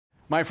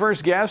My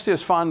first guest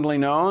is fondly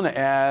known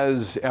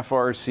as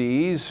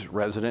FRC's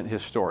resident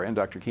historian.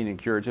 Dr. Kenyn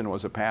Cureton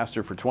was a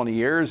pastor for 20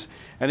 years,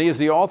 and he is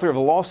the author of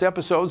The Lost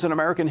Episodes in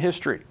American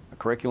History, a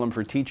curriculum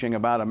for teaching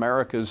about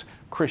America's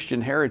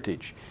Christian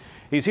heritage.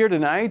 He's here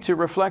tonight to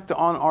reflect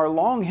on our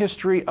long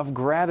history of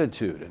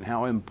gratitude and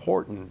how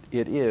important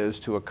it is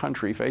to a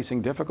country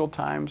facing difficult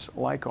times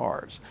like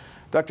ours.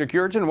 Dr.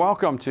 Cureton,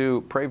 welcome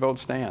to Pray, Vote,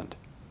 Stand.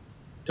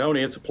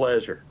 Tony, it's a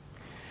pleasure.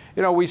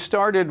 You know, we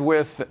started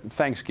with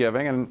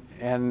Thanksgiving,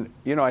 and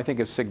you know, I think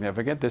it's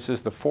significant. This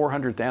is the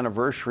 400th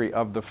anniversary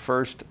of the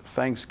first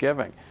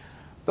Thanksgiving.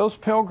 Those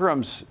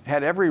pilgrims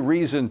had every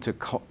reason to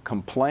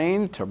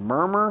complain, to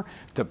murmur,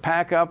 to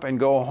pack up and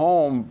go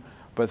home,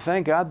 but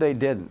thank God they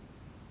didn't.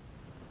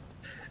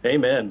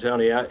 Amen,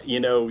 Tony.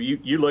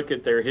 You look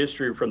at their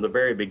history from the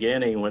very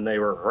beginning when they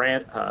were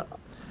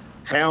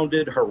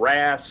hounded,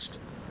 harassed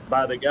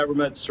by the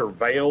government,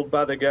 surveilled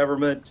by the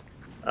government,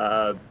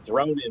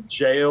 thrown in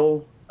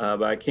jail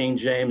by King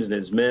James and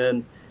his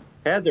men,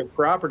 had their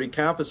property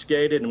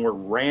confiscated and were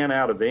ran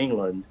out of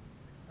England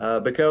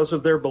because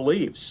of their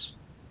beliefs.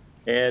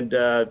 And,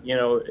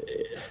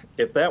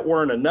 if that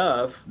weren't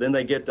enough, then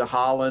they get to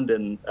Holland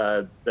and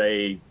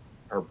they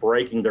are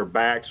breaking their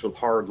backs with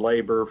hard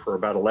labor for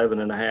about 11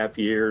 and a half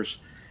years.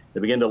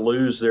 They begin to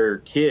lose their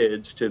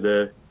kids to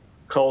the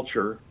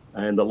culture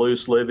and the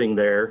loose living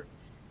there.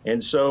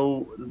 And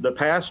so the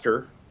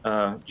pastor,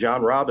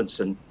 John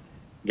Robinson,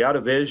 got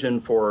a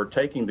vision for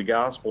taking the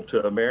gospel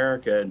to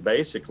America, and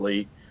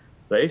basically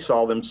they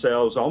saw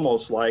themselves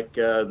almost like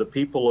the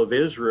people of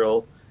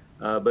Israel,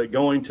 but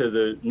going to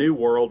the new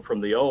world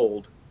from the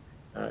old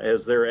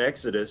as their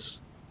exodus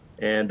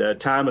and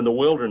time in the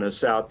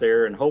wilderness out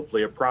there, and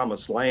hopefully a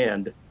promised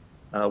land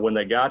when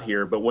they got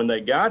here. But when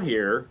they got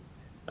here,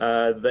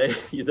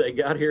 they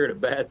got here at a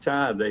bad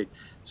time. They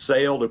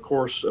sailed, of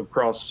course,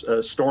 across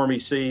stormy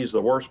seas, the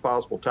worst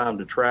possible time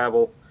to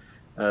travel.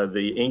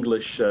 The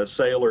English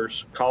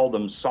sailors called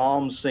them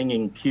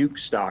psalm-singing puke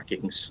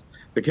stockings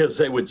because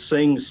they would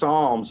sing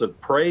psalms of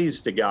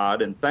praise to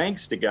God and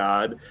thanks to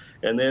God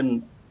and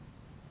then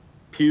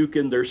puke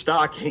in their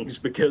stockings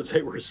because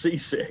they were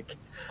seasick.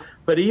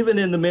 But even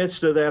in the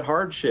midst of that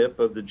hardship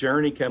of the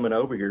journey coming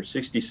over here,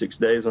 66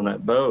 days on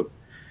that boat,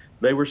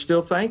 they were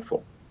still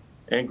thankful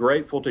and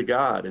grateful to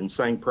God and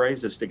sang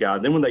praises to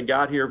God. Then when they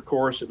got here, of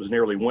course, it was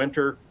nearly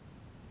winter.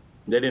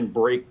 They didn't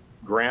break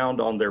ground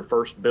on their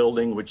first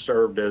building, which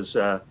served as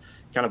kind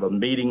of a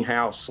meeting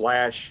house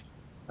slash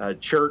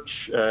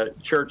church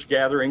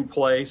gathering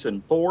place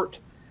and fort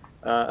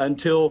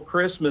until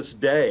Christmas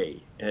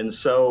Day. And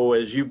so,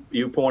 as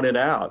you pointed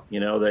out,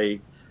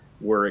 they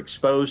were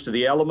exposed to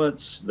the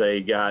elements. They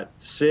got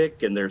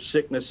sick, and their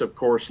sickness, of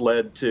course,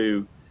 led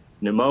to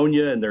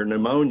pneumonia, and their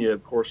pneumonia,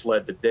 of course,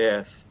 led to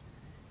death.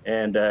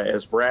 And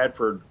as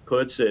Bradford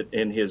puts it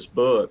in his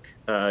book,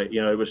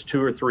 it was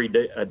 2 or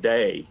 3 a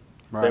day.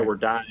 Right. They were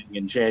dying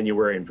in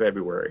January and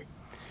February.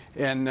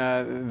 And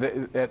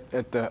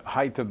at the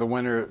height of the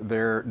winter,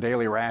 their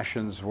daily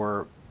rations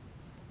were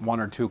 1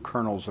 or 2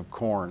 kernels of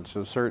corn.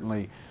 So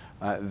certainly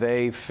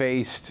they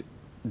faced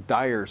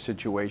dire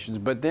situations.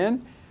 But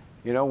then,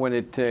 when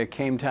it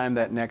came time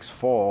that next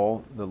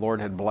fall, the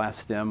Lord had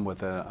blessed them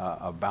with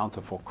a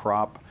bountiful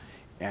crop,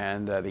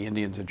 and the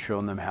Indians had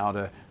shown them how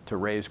to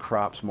raise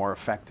crops more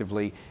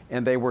effectively,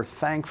 and they were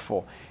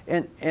thankful.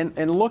 And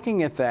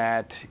looking at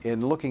that,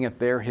 and looking at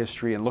their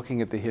history, and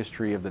looking at the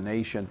history of the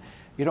nation,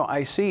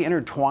 I see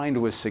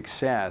intertwined with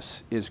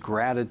success is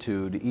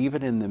gratitude,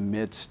 even in the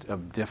midst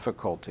of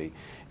difficulty.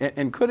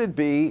 And could it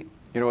be,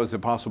 as the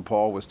Apostle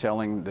Paul was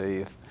telling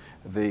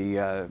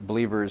the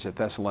believers at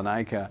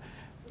Thessalonica,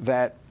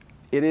 that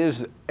it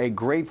is a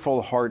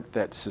grateful heart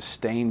that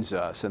sustains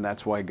us, and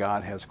that's why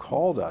God has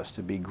called us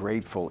to be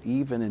grateful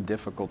even in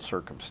difficult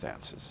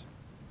circumstances?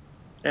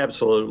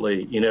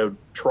 Absolutely.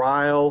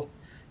 Trial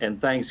and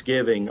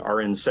Thanksgiving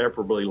are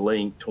inseparably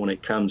linked when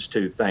it comes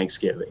to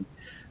Thanksgiving.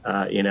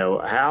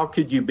 How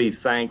could you be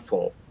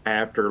thankful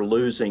after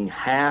losing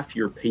half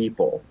your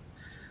people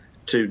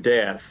to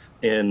death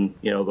in,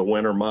 the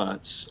winter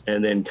months,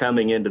 and then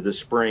coming into the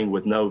spring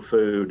with no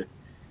food,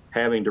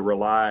 having to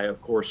rely,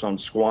 of course, on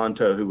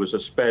Squanto, who was a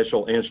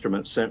special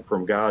instrument sent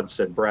from God,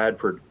 said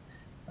Bradford,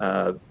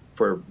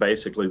 for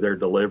basically their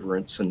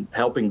deliverance and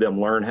helping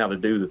them learn how to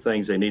do the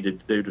things they needed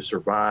to do to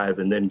survive.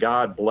 And then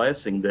God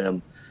blessing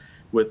them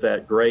with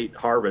that great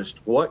harvest.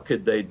 What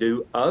could they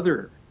do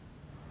other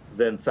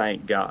than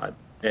thank God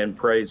and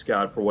praise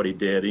God for what he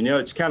did?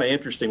 It's kind of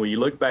interesting when you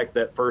look back at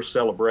that first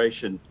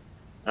celebration.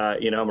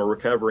 I'm a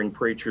recovering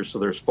preacher, so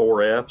there's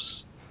 4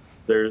 F's.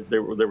 There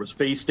was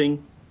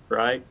feasting.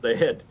 Right? They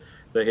had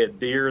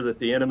deer that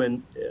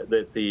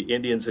the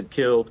Indians had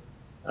killed.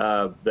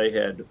 They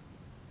had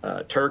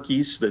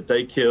turkeys that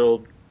they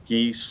killed,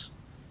 geese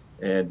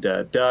and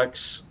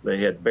ducks.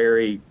 They had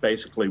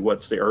basically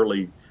what's the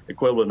early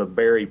equivalent of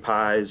berry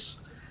pies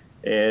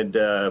and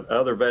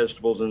other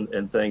vegetables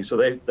and things. So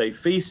they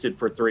feasted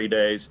for 3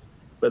 days,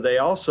 but they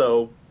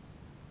also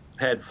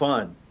had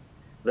fun.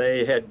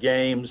 They had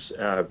games,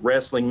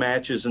 wrestling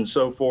matches and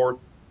so forth.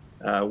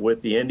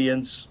 with the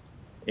Indians.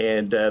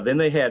 And then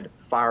they had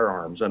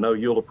firearms. I know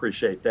you'll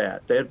appreciate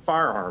that. They had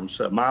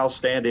firearms. Miles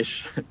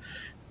Standish,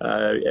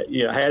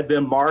 had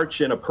them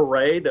march in a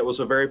parade. That was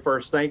the very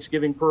first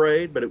Thanksgiving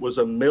parade, but it was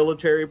a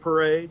military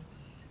parade.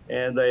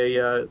 And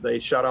they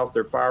shot off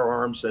their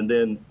firearms, and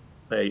then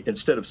they,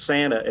 instead of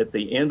Santa at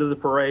the end of the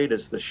parade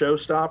as the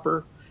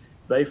showstopper,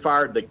 they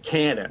fired the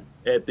cannon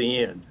at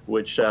the end,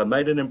 which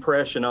made an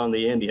impression on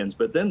the Indians.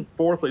 But then,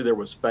 fourthly, there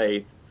was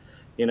faith.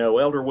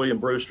 Elder William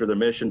Brewster, the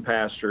mission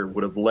pastor,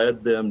 would have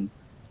led them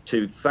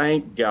to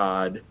thank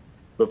God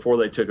before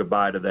they took a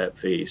bite of that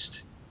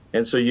feast.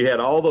 And so you had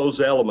all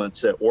those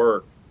elements at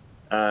work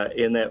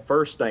in that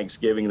first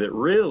Thanksgiving that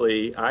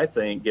really, I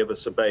think, give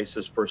us a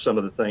basis for some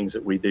of the things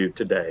that we do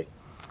today.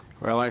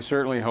 Well, I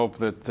certainly hope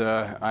that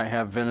I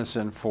have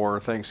venison for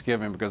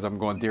Thanksgiving, because I'm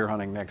going deer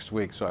hunting next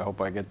week, so I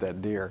hope I get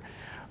that deer.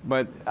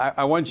 But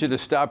I want you to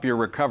stop your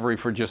recovery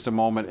for just a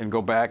moment and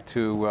go back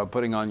to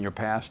putting on your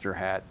pastor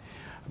hat,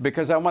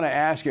 because I want to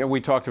ask you,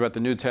 we talked about the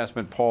New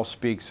Testament, Paul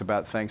speaks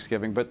about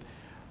Thanksgiving, but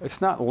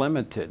it's not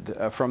limited.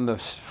 From the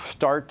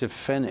start to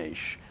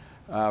finish,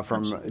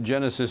 from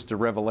Genesis to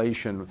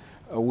Revelation,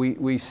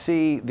 we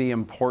see the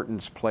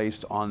importance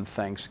placed on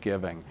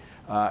Thanksgiving,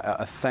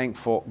 a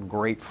thankful,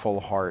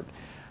 grateful heart.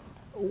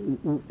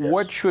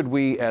 What should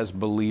we as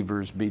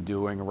believers be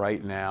doing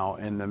right now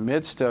in the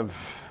midst of,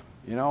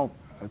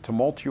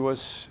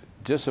 tumultuous,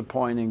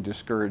 disappointing,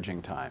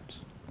 discouraging times?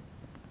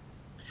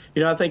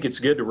 I think it's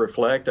good to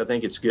reflect. I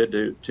think it's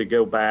good to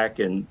go back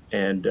and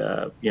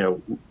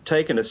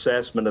take an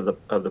assessment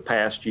of the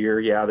past year.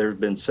 Yeah, there's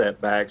been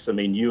setbacks. I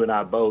mean, you and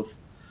I both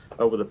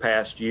over the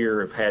past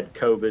year have had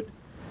COVID.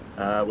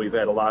 We've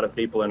had a lot of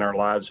people in our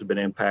lives who have been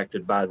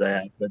impacted by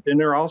that. But then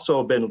there also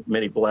have been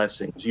many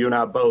blessings. You and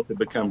I both have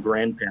become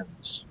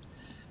grandparents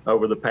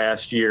over the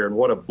past year, and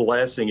what a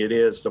blessing it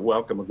is to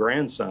welcome a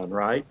grandson,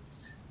 right?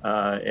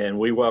 And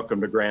we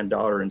welcomed a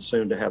granddaughter and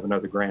soon to have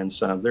another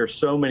grandson. There's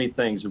so many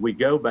things that we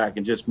go back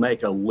and just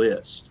make a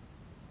list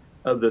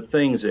of the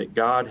things that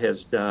God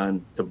has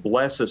done to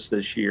bless us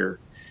this year.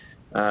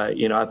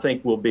 I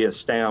think we'll be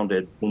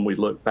astounded when we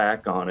look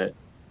back on it.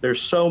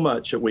 There's so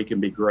much that we can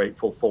be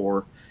grateful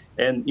for.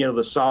 And,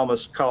 the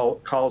psalmist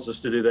calls us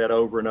to do that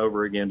over and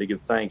over again, to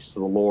give thanks to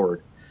the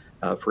Lord,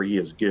 for he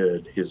is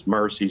good. His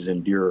mercies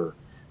endure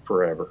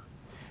forever.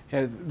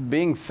 Yeah,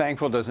 being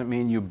thankful doesn't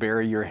mean you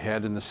bury your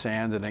head in the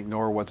sand and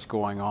ignore what's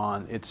going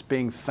on. It's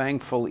being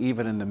thankful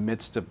even in the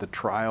midst of the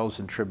trials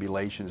and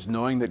tribulations,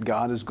 knowing that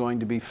God is going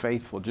to be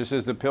faithful. Just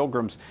as the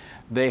pilgrims,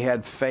 they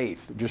had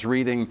faith. Just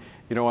reading,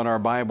 on our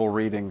Bible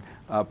reading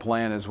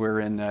plan as we're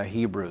in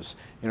Hebrews,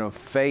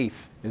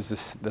 faith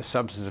is the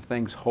substance of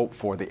things hoped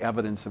for, the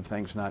evidence of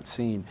things not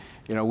seen.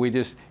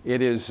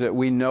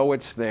 We know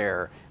it's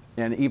there.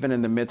 And even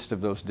in the midst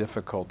of those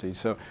difficulties.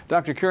 So,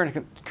 Dr.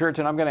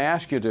 Cureton, I'm going to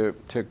ask you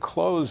to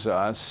close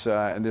us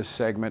in this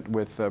segment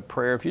with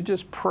prayer. If you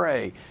just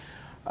pray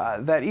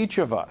that each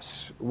of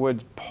us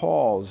would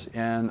pause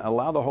and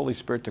allow the Holy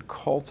Spirit to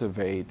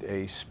cultivate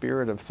a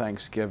spirit of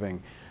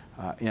thanksgiving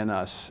in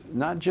us,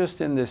 not just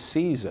in this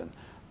season,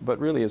 but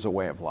really as a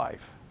way of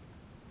life.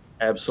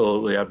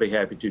 Absolutely. I'd be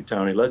happy to,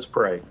 Tony. Let's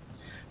pray.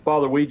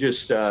 Father,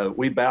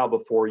 we bow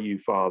before you,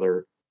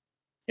 Father,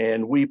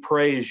 and we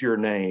praise your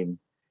name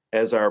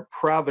as our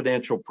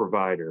providential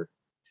provider,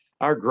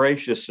 our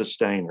gracious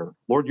sustainer.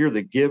 Lord, you're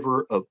the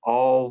giver of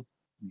all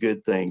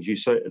good things. You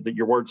say that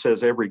your word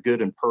says every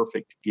good and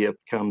perfect gift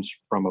comes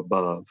from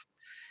above.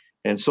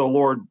 And so,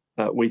 Lord,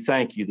 we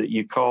thank you that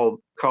you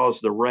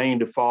cause the rain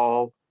to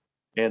fall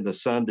and the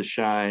sun to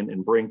shine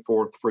and bring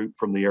forth fruit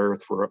from the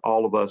earth for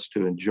all of us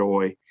to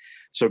enjoy.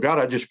 So, God,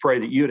 I just pray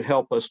that you'd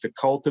help us to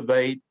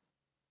cultivate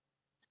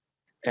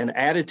an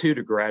attitude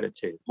of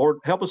gratitude. Lord,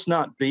 help us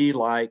not be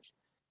like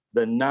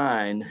the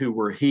 9 who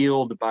were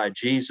healed by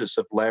Jesus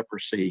of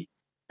leprosy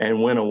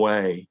and went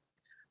away,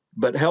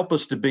 but help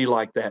us to be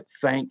like that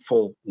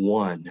thankful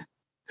one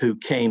who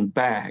came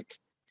back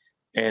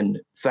and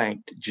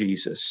thanked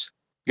Jesus.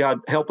 God,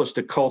 help us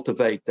to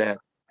cultivate that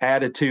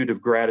attitude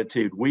of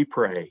gratitude, we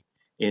pray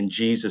in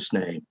Jesus'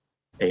 name.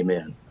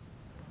 Amen.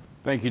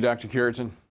 Thank you, Dr. Cureton.